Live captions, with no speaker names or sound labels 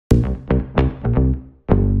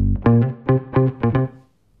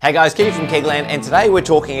Hey guys, Keith from Kegland, and today we're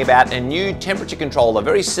talking about a new temperature controller,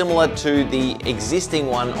 very similar to the existing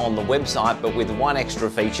one on the website, but with one extra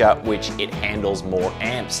feature, which it handles more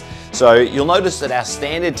amps. So you'll notice that our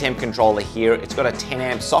standard temp controller here, it's got a 10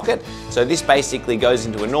 amp socket. So this basically goes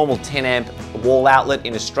into a normal 10 amp wall outlet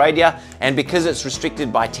in Australia, and because it's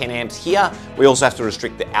restricted by 10 amps here, we also have to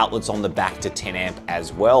restrict the outlets on the back to 10 amp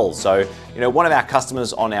as well. So, one of our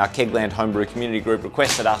customers on our Kegland Homebrew community group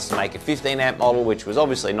requested us to make a 15 amp model, which was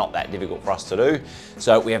obviously not that difficult for us to do.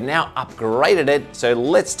 So we have now upgraded it. So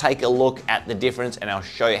let's take a look at the difference and I'll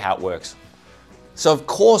show you how it works. So of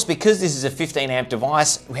course, because this is a 15 amp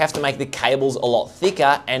device, we have to make the cables a lot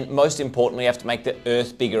thicker, and most importantly, we have to make the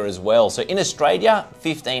earth bigger as well. So in Australia,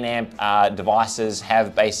 15 amp devices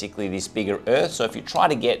have basically this bigger earth. So if you try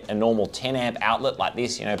to get a normal 10 amp outlet like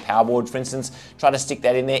this, power board for instance, try to stick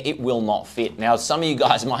that in there, it will not fit. Now, some of you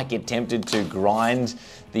guys might get tempted to grind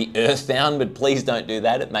the earth down, but please don't do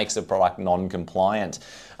that. It makes the product non-compliant.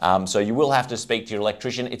 So you will have to speak to your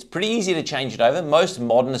electrician. It's pretty easy to change it over. Most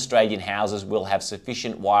modern Australian houses will have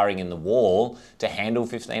sufficient wiring in the wall to handle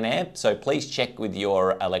 15 amp. So please check with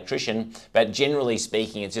your electrician. But generally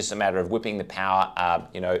speaking, it's just a matter of whipping the power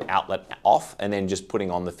outlet off and then just putting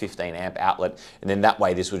on the 15 amp outlet. And then that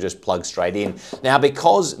way this will just plug straight in. Now,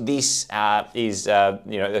 because this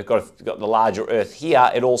they've got the larger earth here,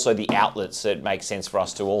 it also the outlets, so it makes sense for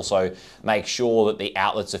us to also make sure that the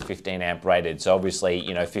outlets are 15 amp rated. So obviously,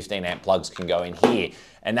 15 amp plugs can go in here,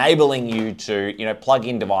 enabling you to, plug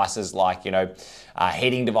in devices like,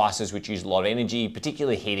 heating devices which use a lot of energy,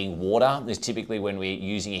 particularly heating water is typically when we're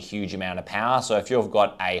using a huge amount of power. So if you've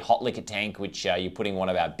got a hot liquor tank, which you're putting one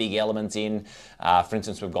of our big elements in, for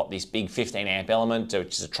instance, we've got this big 15 amp element,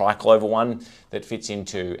 which is a triclover one that fits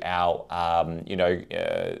into our,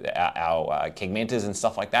 kegmenters and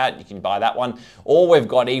stuff like that. You can buy that one. Or we've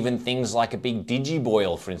got even things like a big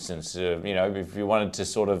digiboil, for instance, if you wanted to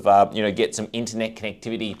sort of, get some internet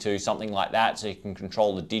connectivity to something like that, so you can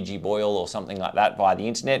control the digiboil or something like that via the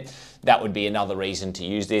internet. That would be another reason to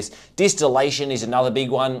use this. Distillation is another big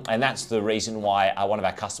one, and that's the reason why one of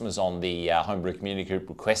our customers on the Homebrew community group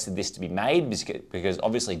requested this to be made, because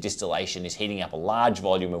obviously distillation is heating up a large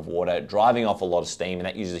volume of water, driving off a lot of steam, and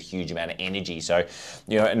that uses a huge amount of energy. So,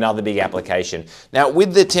 another big application. Now,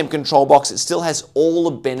 with the temp control box, it still has all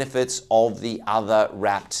the benefits of the other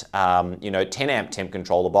RAPT, 10 amp temp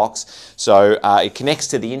controller box. So it connects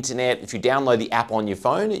to the internet. If you download the app on your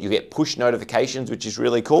phone, you get push notifications, which is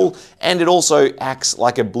really cool. And it also acts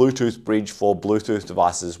like a Bluetooth bridge for Bluetooth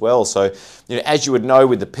devices as well. So, as you would know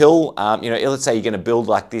with the pill, let's say you're going to build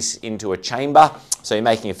like this into a chamber. So you're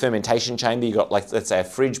making a fermentation chamber. You've got, like, let's say a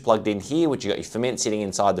fridge plugged in here, which you've got your ferment sitting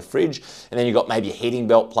inside the fridge. And then you've got maybe a heating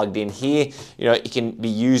belt plugged in here. It can be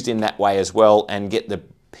used in that way as well and get the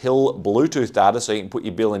pill Bluetooth data, so you can put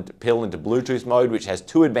your pill into Bluetooth mode, which has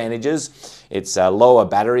two advantages. It's lower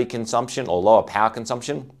battery consumption or lower power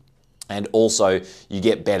consumption. And also, you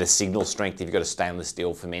get better signal strength if you've got a stainless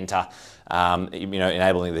steel fermenter,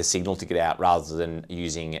 enabling the signal to get out rather than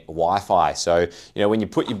using Wi-Fi. So, when you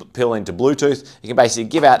put your pill into Bluetooth, you can basically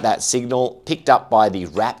give out that signal picked up by the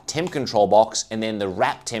RAPT temp control box, and then the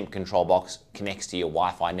RAPT temp control box connects to your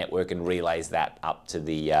Wi-Fi network and relays that up to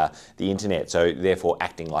the internet. So, therefore,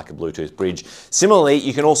 acting like a Bluetooth bridge. Similarly,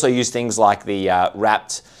 you can also use things like the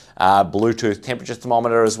RAPT Bluetooth temperature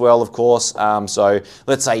thermometer as well, of course. So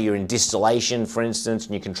let's say you're in distillation, for instance,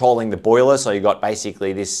 and you're controlling the boiler. So you've got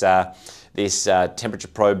basically this temperature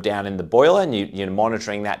probe down in the boiler, and you're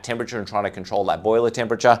monitoring that temperature and trying to control that boiler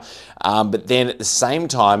temperature. But then at the same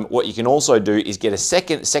time, what you can also do is get a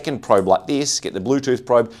second probe like this, get the Bluetooth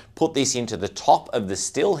probe, put this into the top of the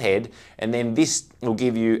still head, and then this will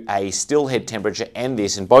give you a still head temperature and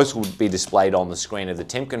this, and both will be displayed on the screen of the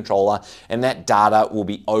temp controller, and that data will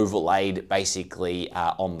be overlaid basically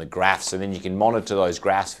on the graph. So then you can monitor those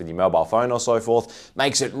graphs with your mobile phone or so forth.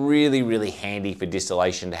 Makes it really, really handy for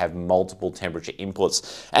distillation to have multiple temperature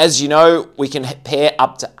inputs. As you know, we can pair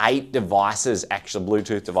up to 8 devices, actual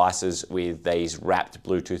Bluetooth devices, with these RAPT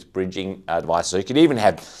Bluetooth bridging devices. So you could even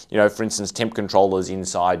have, for instance, temp controllers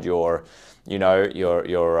inside your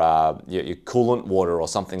coolant water or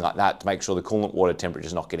something like that, to make sure the coolant water temperature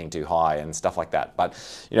is not getting too high and stuff like that. But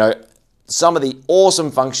some of the awesome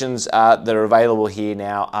functions that are available here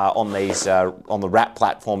now on these on the RAPT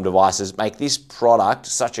platform devices make this product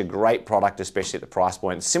such a great product, especially at the price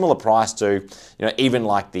point. Similar price to even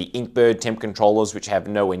like the Inkbird temp controllers, which have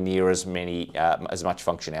nowhere near as much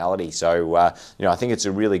functionality. So I think it's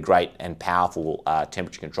a really great and powerful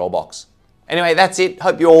temperature control box. Anyway, that's it.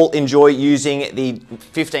 Hope you all enjoy using the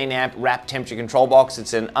 15 amp RAPT temperature control box.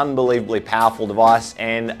 It's an unbelievably powerful device,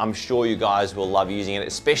 and I'm sure you guys will love using it,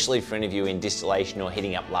 especially for any of you in distillation or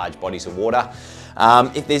heating up large bodies of water.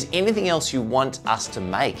 If there's anything else you want us to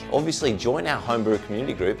make, obviously join our homebrew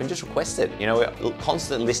community group and just request it. You know, we're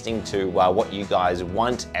constantly listening to what you guys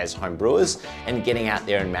want as homebrewers and getting out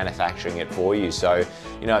there and manufacturing it for you. So,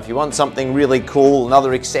 you know, if you want something really cool,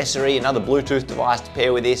 another accessory, another Bluetooth device to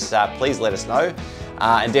pair with this, please let us know.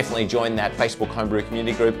 And definitely join that Facebook homebrew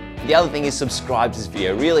community group. The other thing is subscribe to this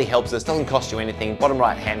video. It really helps us, doesn't cost you anything. Bottom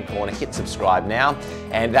right hand corner, hit subscribe now,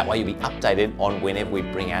 and that way you'll be updated on whenever we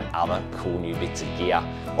bring out other cool new bits of gear.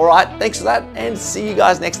 All right, thanks for that, and see you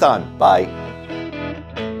guys next time. Bye.